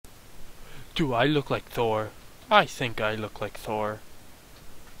Do I look like Thor? I think I look like Thor.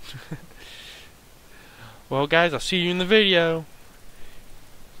 Well guys, I'll see you in the video.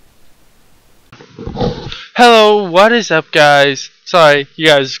 Hello, what is up guys? Sorry, you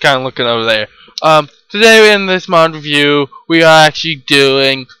guys are kind of looking over there. Today in this mod review, we are actually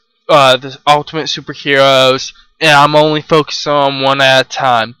doing the Ultimate Superheroes, and I'm only focusing on one at a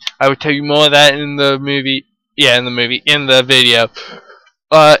time. I would tell you more of that in the movie, in the video.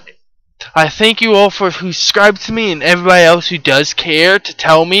 I thank you all for who subscribed to me and everybody else who does care to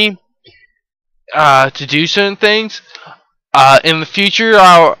tell me to do certain things. In the future,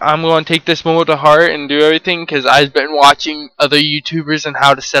 I'm going to take this more to heart and do everything because I've been watching other YouTubers and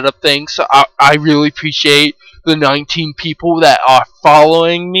how to set up things. So I really appreciate the 19 people that are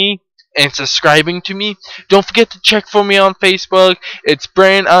following me and subscribing to me. Don't forget to check for me on Facebook. It's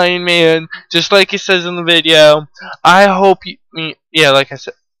Brand Iron Man, just like it says in the video. I hope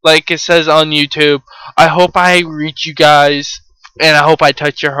like it says on YouTube. I hope I reach you guys, and I hope I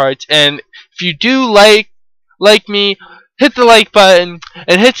touch your hearts. And if you do like me, hit the like button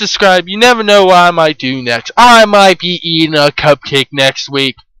and hit subscribe. You never know what I might do next. I might be eating a cupcake next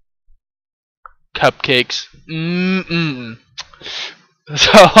week. Cupcakes.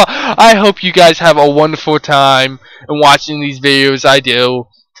 So I hope you guys have a wonderful time in watching these videos I do.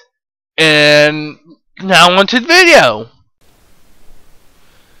 And now on to the video.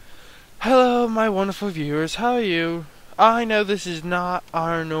 Hello my wonderful viewers, how are you? I know this is not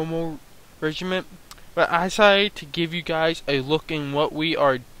our normal regiment, but I decided to give you guys a look in what we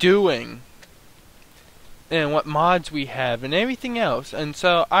are doing and what mods we have and everything else. And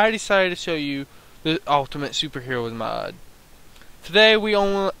so I decided to show you the Ultimate Superheroes mod. Today we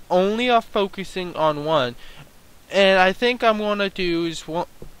only are focusing on one, and I think I'm going to do is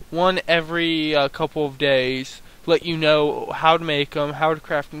one every couple of days. Let you know how to make them, how to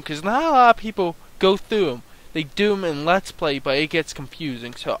craft them, because not a lot of people go through them. They do them in Let's Play, but it gets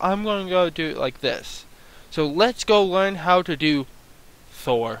confusing. So I'm going to go do it like this. So let's go learn how to do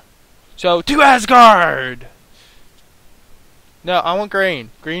Thor. So to Asgard! No, I want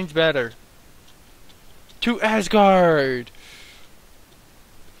green. Green's better. To Asgard!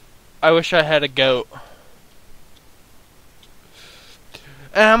 I wish I had a goat.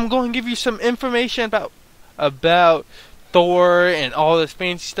 And I'm going to give you some information about Thor and all this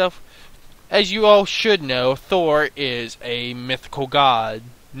fancy stuff. As you all should know, Thor is a mythical god,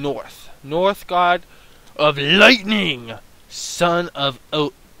 North god of lightning, son of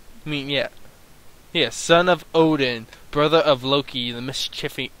son of Odin, brother of Loki, the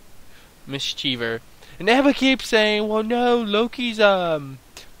mischievous. And everyone keeps saying, well, no, Loki's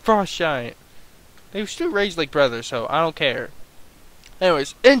frost giant. They were still raised like brothers, so I don't care.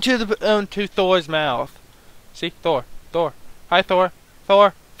 Anyways, into Thor's mouth. See, Thor. Hi, Thor.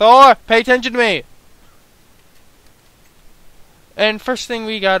 Thor, pay attention to me. And first thing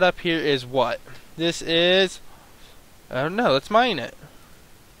we got up here is what? This is, I don't know, let's mine it.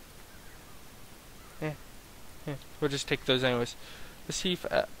 We'll just take those anyways. Let's see if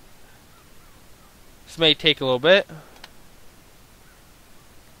this may take a little bit.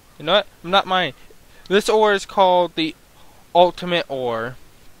 You know what? I'm not mining. This ore is called the Ultimate Ore.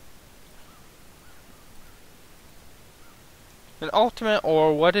 An Ultimate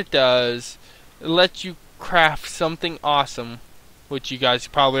Ore, what it does, it lets you craft something awesome, which you guys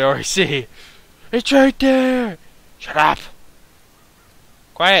probably already see. It's right there! Shut up!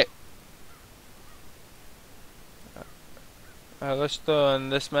 Quiet! Let's throw in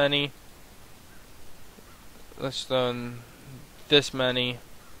this many. Let's throw in this many.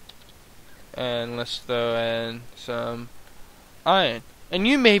 And let's throw in some iron. And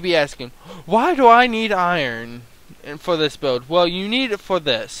you may be asking, why do I need iron for this build? Well, you need it for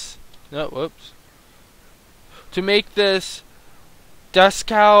this. No, whoops. To make this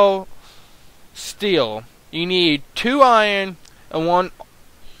Duscow steel, you need 2 iron and 1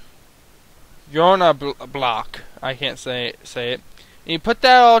 Yorna block. I can't say it. And you put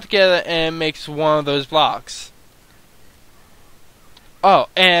that all together and it makes one of those blocks. Oh,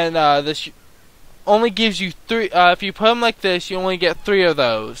 and this only gives you 3. If you put them like this, you only get 3 of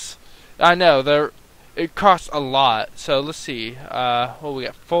those. I know it costs a lot. So let's see. What we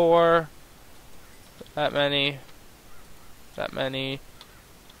got? 4. That many. That many.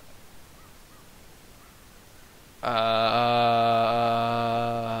 Oh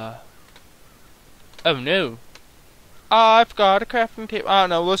no. I've got a crafting table. I don't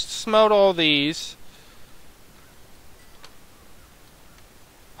know. Let's smelt all these.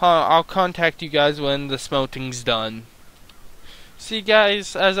 I'll contact you guys when the smelting's done. See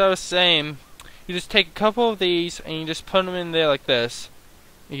guys, as I was saying, you just take a couple of these and you just put them in there like this.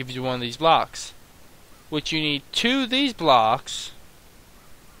 it gives you one of these blocks. Which you need 2 of these blocks.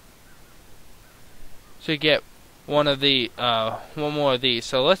 So you get one more of these.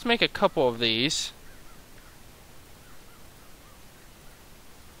 So let's make a couple of these.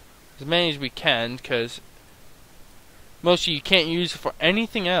 As many as we can, because mostly you can't use it for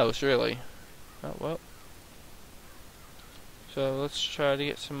anything else, really. Oh, well. So let's try to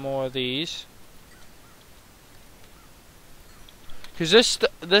get some more of these. Because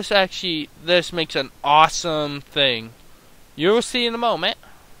this makes an awesome thing. You will see in a moment.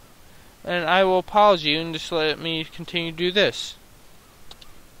 And I will pause you and just let me continue to do this.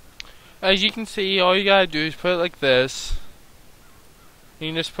 As you can see, all you gotta do is put it like this. You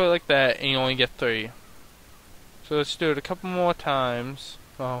can just put it like that and you only get 3. So let's do it a couple more times.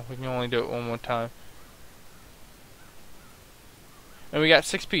 Oh, we can only do it one more time. And we got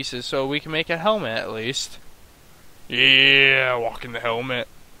 6 pieces, so we can make a helmet at least. Yeah, walking the helmet.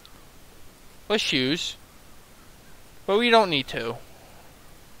 With shoes. But we don't need to.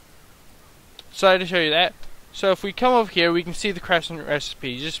 Decided to show you that. So if we come over here, we can see the crafting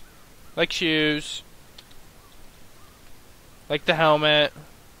recipe. Just like shoes. Like the helmet.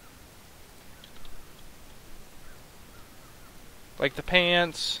 Like the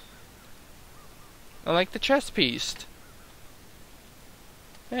pants. And like the chest piece.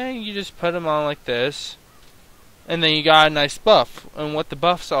 And you just put them on like this. And then you got a nice buff. And what the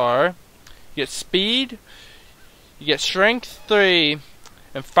buffs are, you get speed, you get strength 3,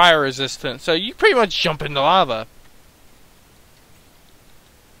 and fire resistance. So you pretty much jump into lava.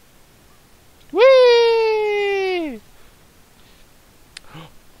 Whee!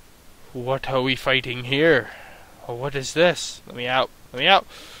 What are we fighting here? Oh, what is this? Let me out. Let me out.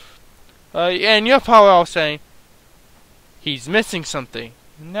 And you're probably all saying, he's missing something.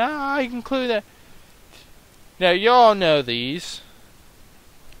 No, I can clue that. Now, you all know these.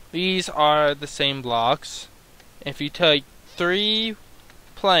 These are the same blocks. If you take 3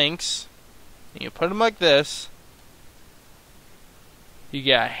 planks, and you put them like this, you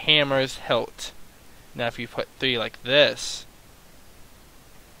get a hammer's hilt. Now, if you put 3 like this,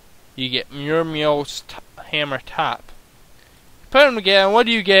 you get Murmur's hammer top. Put them together, and what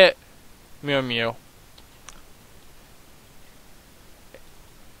do you get? Murmur.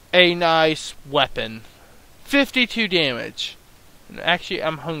 A nice weapon. 52 damage. And actually,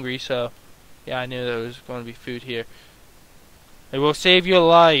 I'm hungry, so yeah, I knew there was going to be food here. I will save your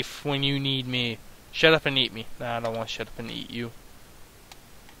life when you need me. Shut up and eat me. Nah, I don't want to shut up and eat you.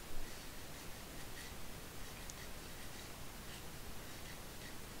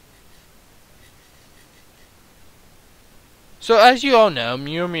 So as you all know,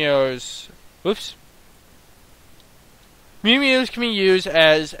 Murmurs can be used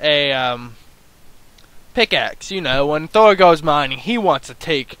as a pickaxe. You know, when Thor goes mining, he wants to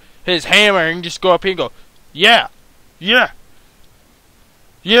take his hammer and just go up here and go, yeah, yeah,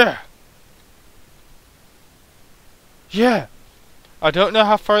 yeah, yeah. I don't know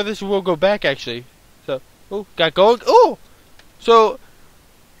how far this will go back actually. So, oh, got gold. Oh, so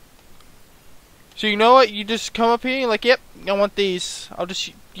you know what? You just come up here and you're like, yep, I want these. I'll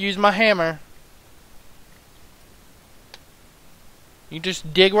just use my hammer. You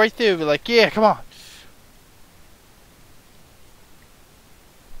just dig right through. Be like, yeah, come on.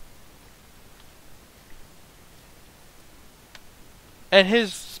 And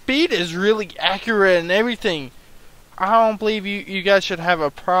his speed is really accurate and everything. I don't believe you guys should have a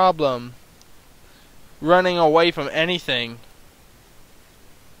problem running away from anything.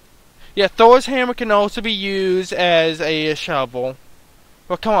 Yeah, Thor's hammer can also be used as a shovel.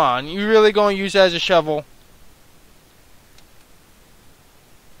 But come on, you really gonna use it as a shovel?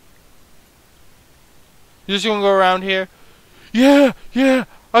 You're just gonna go around here? Yeah, yeah,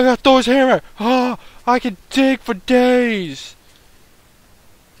 I got Thor's hammer. Oh, I can dig for days.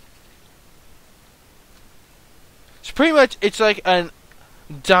 So pretty much, it's like a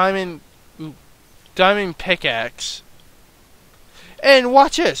diamond pickaxe. And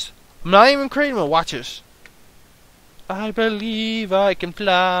watch this. I'm not even creating one. Watch this. I believe I can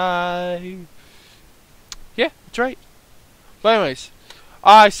fly. Yeah, that's right. But anyways,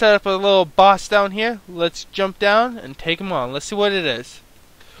 I set up a little boss down here. Let's jump down and take him on. Let's see what it is.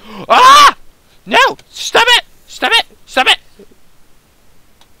 Ah! No! Stop it! Stop it! Stop it!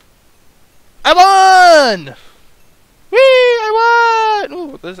 I won! Whee! I won!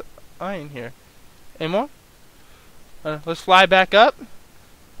 Ooh, there's iron here. Any more? Let's fly back up.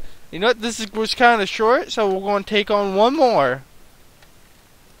 You know what? This was kind of short, so we're going to take on one more.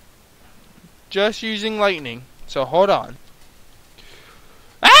 Just using lightning. So hold on.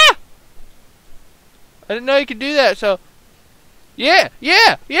 Ah! I didn't know you could do that, so Yeah,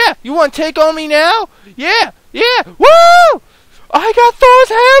 yeah, yeah. You want to take on me now? Yeah, yeah. Woo! I got Thor's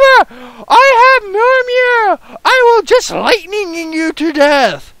hammer! I have Mjolnir! I will just lightning you to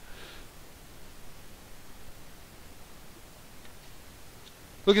death!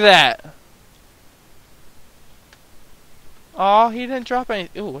 Look at that. Oh, he didn't drop any.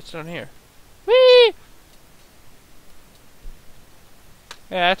 Ooh, what's down here? Whee!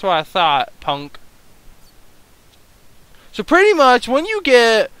 Yeah, that's what I thought, punk. So pretty much, when you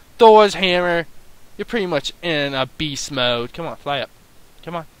get Thor's hammer, you're pretty much in a beast mode. Come on, fly up.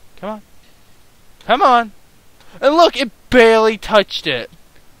 Come on, come on. Come on. And look, it barely touched it.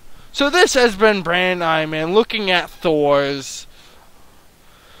 So this has been Brand Iron Man looking at Thor's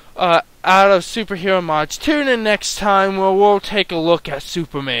out of superhero mods. Tune in next time where we'll take a look at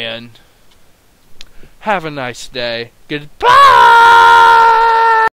Superman. Have a nice day. Goodbye!